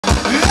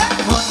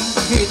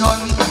พี่ท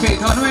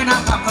นไว้น้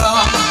ำคำคลอ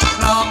ง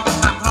คลอ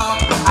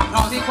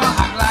งที่กว้าง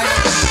ห่างไกล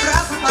รั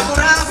กปากกุ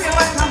ราพี่ไ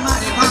ว้ทำมา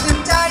ด้วยความเต็ม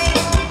ใจ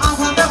เอา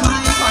ความรักมา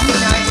ให้ก่อน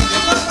ใจเดี๋ย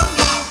วก็ต้อง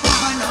ยาว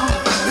บ้านน้อง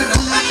เรื่อ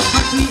งนั้น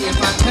พักพี่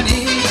ฟังคดี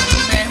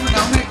แม่น้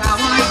องไม่กล้า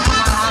ไว้ทำ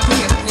มาหา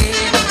พี่ทันที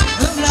เ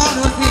พิ่งรอ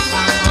ดูที่ท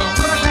างของ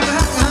รักกัน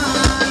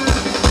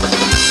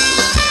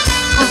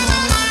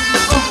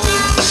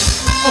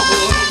โอ้โห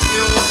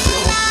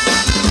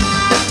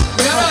เ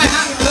ดี๋ยวเลยฮ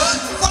ะ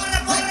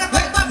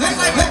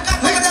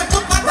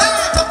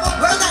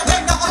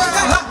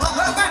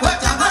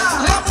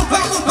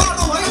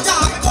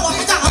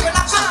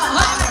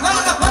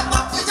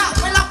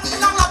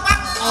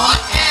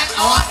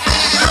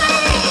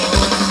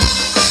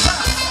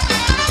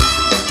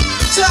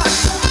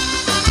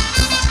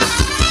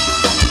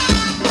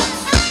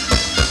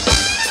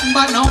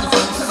บ้านน้อง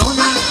ฝั่งถนน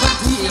บ้าน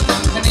พี่ฝั่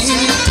งคดี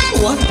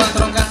หัวฝั่งต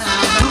รงกันอา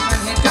บน้ำกัน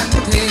เห็นกันทุ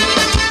กที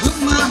เพิ่ง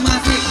มา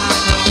ที่ทาง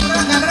ของ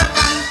รัก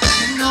กัน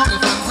น้อง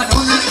ฝั่งถน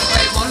นไป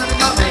บนแล้ว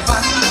ก็ไปฝั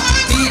น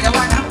พี่แต่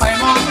ว่านั้นไป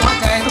มองหัว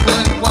ใจทุกคื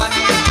นทุกวัน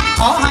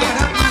ขอให้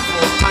รักมัน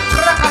ผูกพัน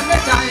รักกันด้ว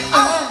ยใจ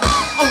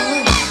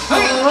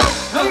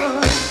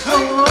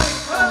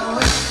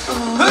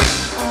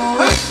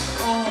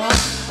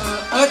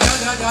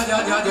เดี๋ย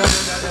ว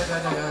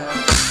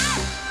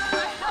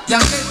ยั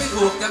งเต้นไม่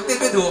ถูก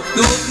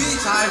ดูพี่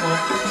ชายผม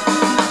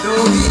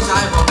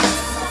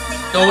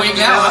ดูอีก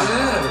แล้ว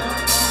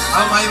เอ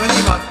าไมค์ไว้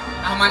นี่ก่อน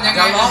เอามันยังไ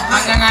งมั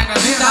นยังไงกัน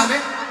พี่เราไหม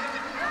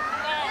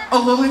โอ้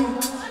โหเ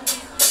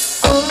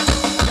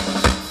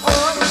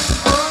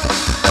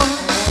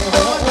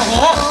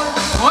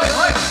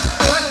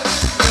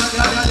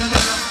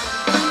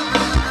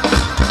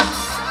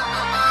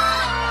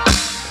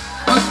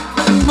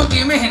มื่อ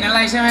กี้ไม่เห็นอะไร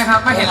ใช่ไหมครับ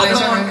ไม่เห็นเลย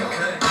ใช่ไหม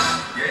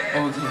โอ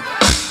เค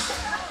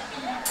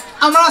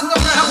เอามาสนุ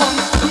กนะครับผม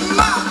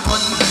มาค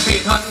นพี่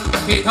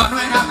ทนไ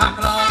ว้นะคำก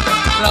ลอ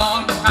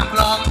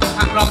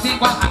งที่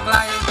กว้างห่างไกล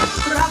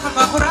รักกับป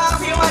ากรัก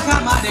พี่ไว้ข้า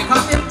มาด้วยควา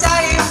มเต็มใจ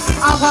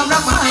เอาความรั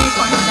กมาให้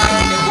ก่อนใจ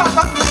เดี๋ยวความ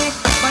ฟังดี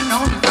บ้านน้อ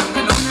งฝั่งถ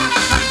นน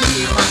บ้านพี่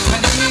ฝั่งค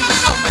ดี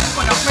เอาแม่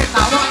ก็ดอกไม่ส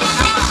าวว่าท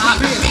ำมาหา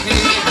พี่ที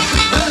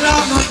เมื่อเรา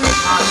มาที่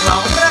ทางเรา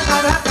รักกั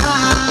น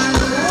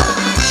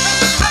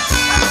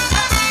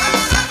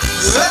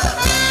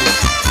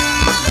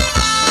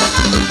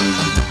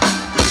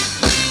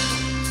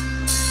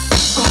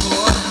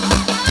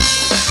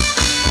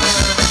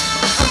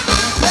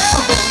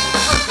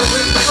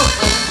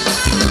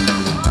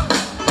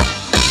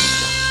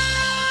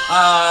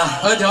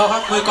เดี๋ยวครั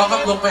บมือกองครั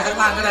บลงไปข้าง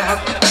ล่างก็ได้ครับ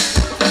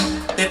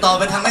ติดต่อไ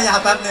ปทางแม่ยา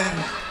แป๊บหนึ่ง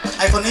ไ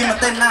อคนนี้มัน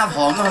เต้นหน้าผ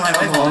อมทำไม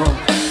ไม่ผอม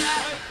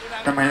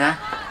ทำไมนะ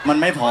มัน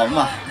ไม่ผอม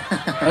ว่ะ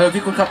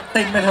พี่คุณครับเ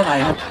ต้นไม่เท่าไหร่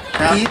ครับ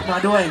กรี๊ดมา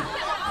ด้วย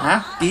ฮะ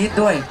กรี๊ด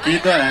ด้วย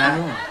นะฮะ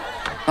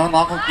น้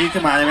องๆเขากรี๊ด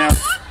ขึ้นมาใช่ไหมครับ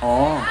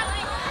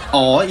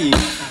อ๋ออีก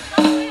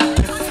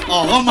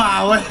ก็มา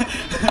เว้ย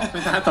ไ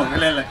ม่น่าส่งให้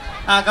เล่นเลย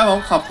ครับผม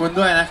ขอบคุณ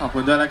ด้วยนะขอบคุ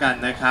ณด้วยแล้วกัน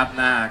นะครับ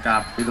กั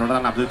บวิดีโอต้อ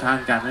นรับทุกท่าน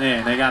กันนั่นเอง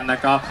นะครับแล้ว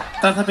ก็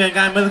ตามทะเบียนก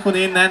ารเมื่อสักครู่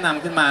นี้แนะน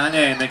ำขึ้นมานั่นเ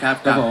องนะครับ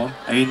กับ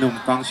ไอ้หนุ่ม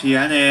กองเชียร์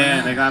นั่นเอง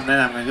นะครับแนะ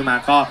นำกันขึ้นมา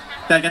ก็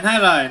จัดกันให้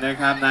เลยนะ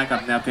ครับกับ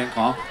แนวเพลงข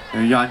อง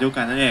ย้อนยุค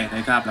กันนั่นเองน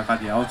ะครับแล้วก็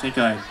เดี๋ยวเช่นเค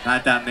ยน่า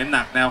จะเน้นห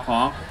นักแนวข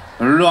อง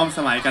รวมส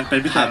มัยกันเป็น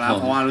พิเศษแล้ว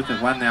เพราะว่ารู้สึก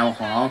ว่าแนว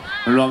ของ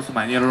รวมส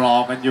มัยนี้รอ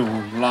กันเย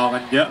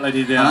อะเลย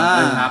ทีเดียว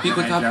นะครับพี่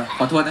คุณครับข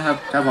อโทษนะครับ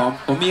ครับ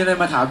ผมมีอะไร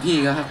มาถามพี่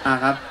ครับ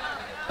ครับ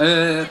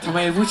ทำไม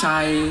ผู้ชา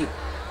ย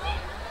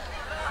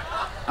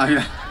อะไ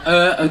ร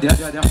เดี๋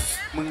ยว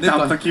มึงจ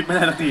ำสคริปต์ไม่ไ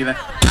ด้สักทีเลย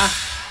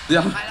เดี๋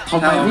ยวทำ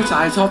ไมผู้ชา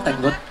ยชอบแต่ง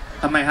รถ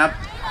ทำไมครับ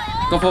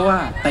ก็เพราะว่า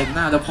แต่งห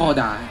น้าแล้วพ่อ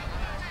ด่า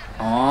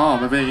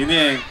มันเป็นอย่างนี้นี่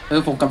เอง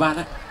ผมกลับบ้านแ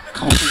ล้วเข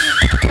า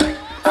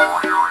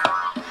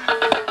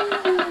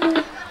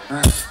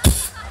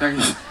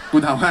กู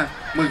ถามว่า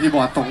มือคีย์บ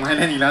อร์ดส่งมาให้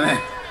เล่นอีกแล้วเนี่ย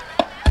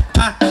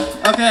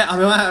โอเคเอาเ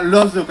ป็นว่าร่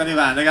วมสนุกกันดี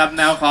กว่านะครับแ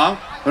นวของ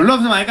ร่วม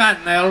สมัยกัน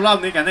ในรอบ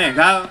นี้กันเอง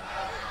ครับ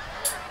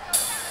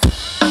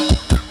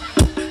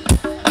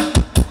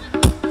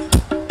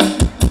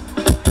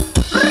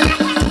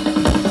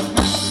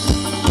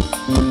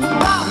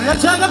เรียน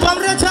เชิญครับผม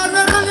เรียนเชิญเ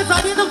รื่องที่สวั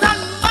สดีทุกท่าน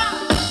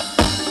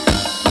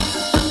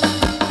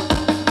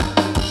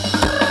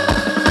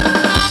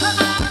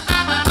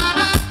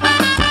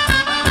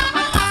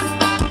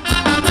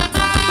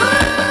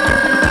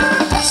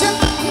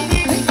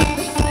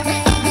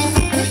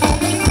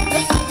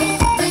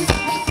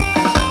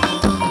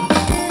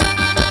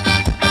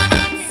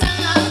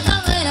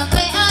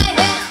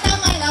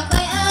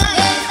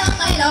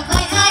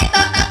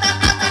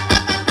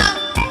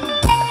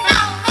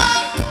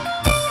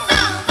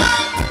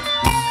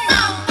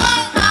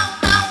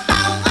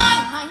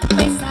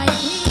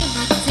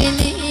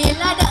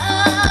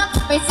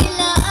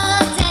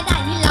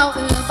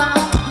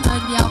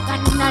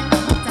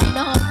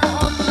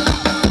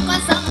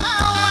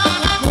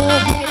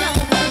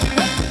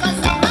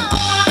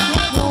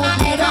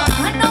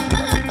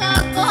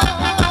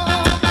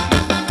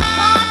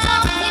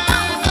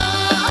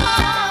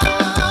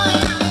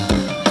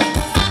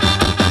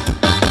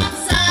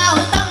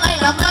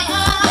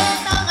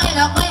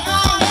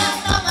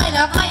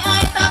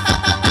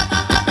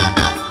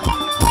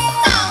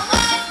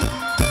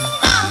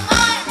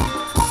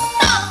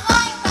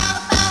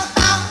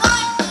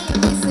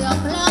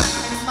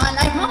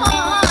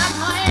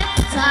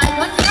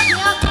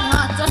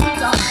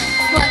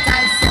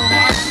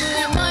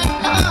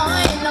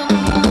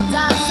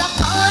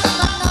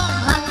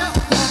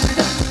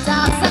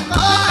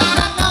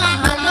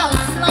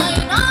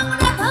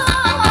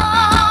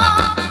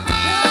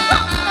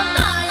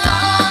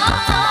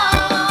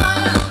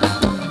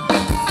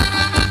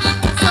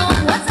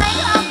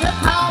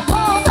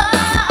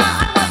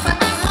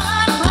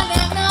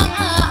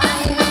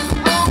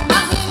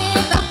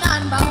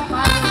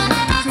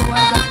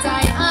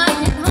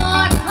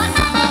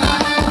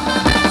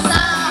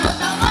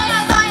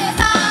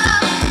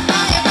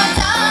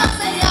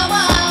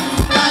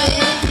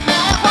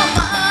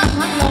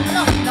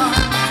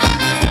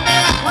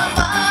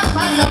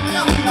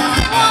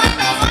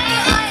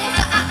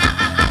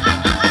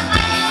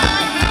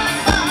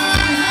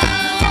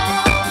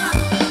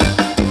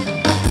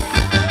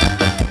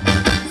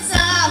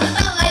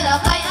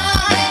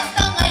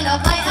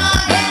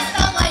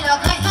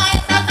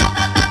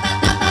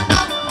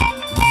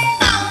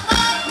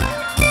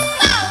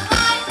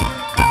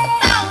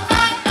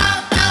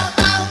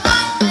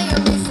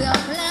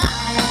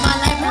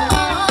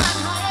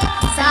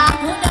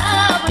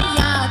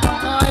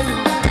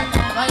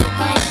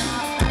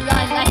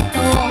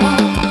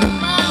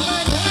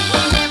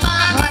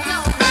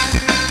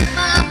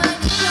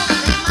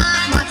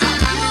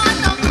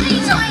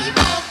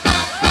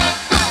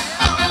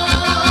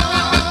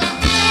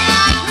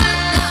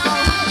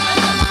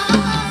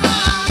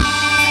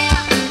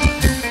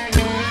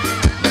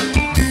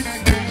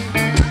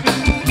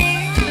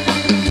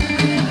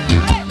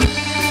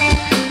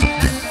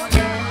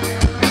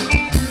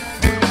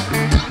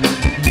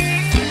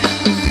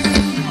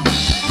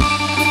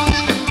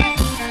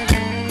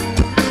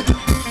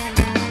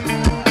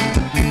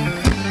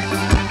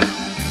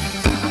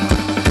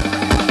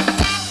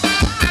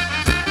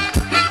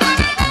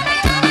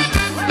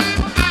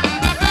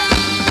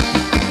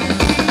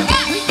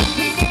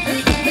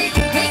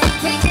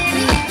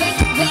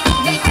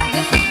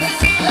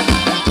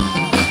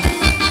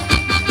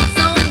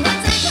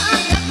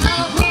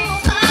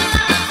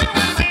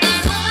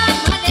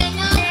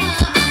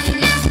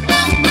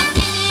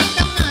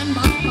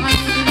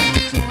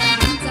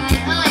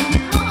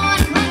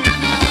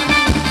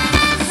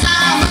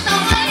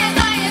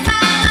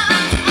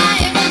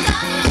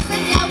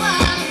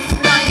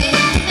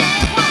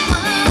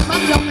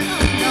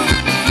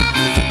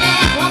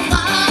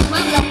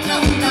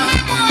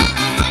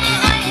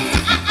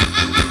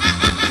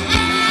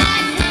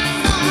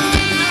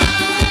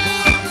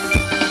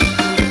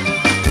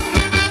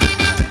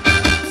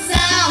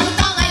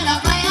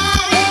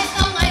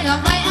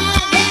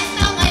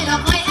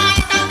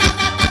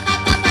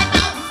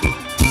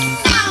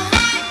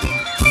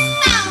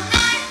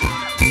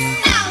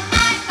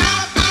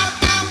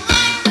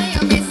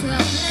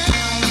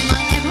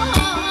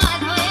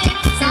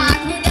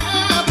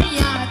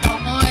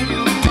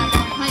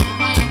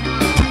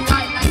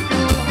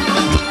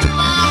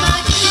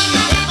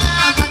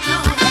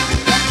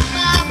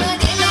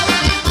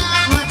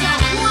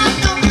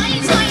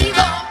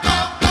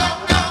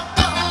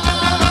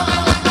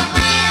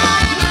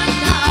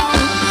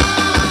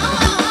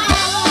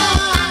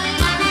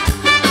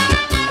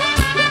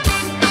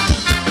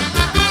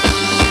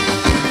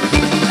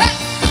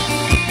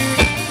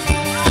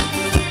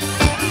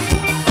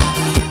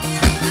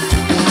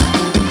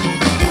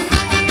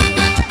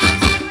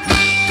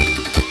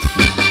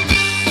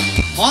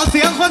อเ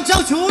สียงคนเจ้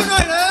าชู้หน่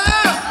อยเล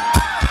ย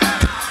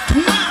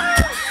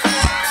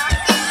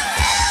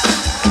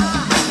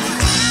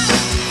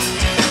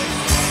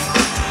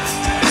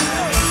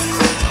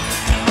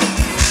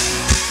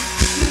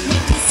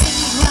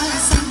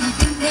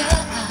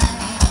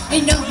ไอ้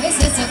น้องไม่เ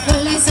สียสักคน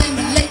เลยใส่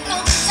มันเลยต้อ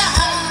งจ่า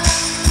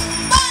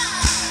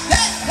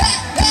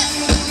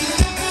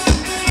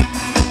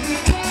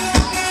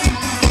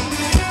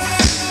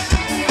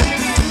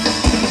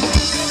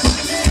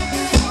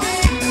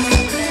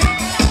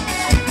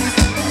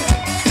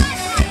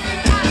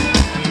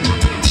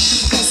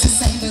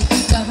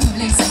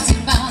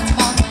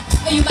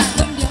ยอยู่บ้านค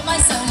นเดียวมา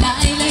เสียหลา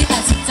ยเลยตั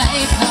ดสินใจ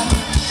ท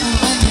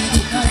ำวันนี้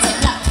ดีก็ใจ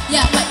รักอย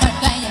ากไปผ่อน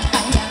คลายอยากไป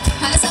อยาก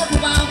หาสาวผู้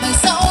บ่าวไป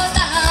โซต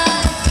า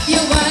ยอ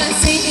ยู่ว่า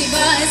สิ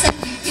ว่าสัก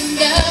กิน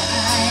เด้อ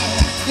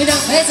ไม่ต้อ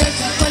งไปเจอ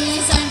คน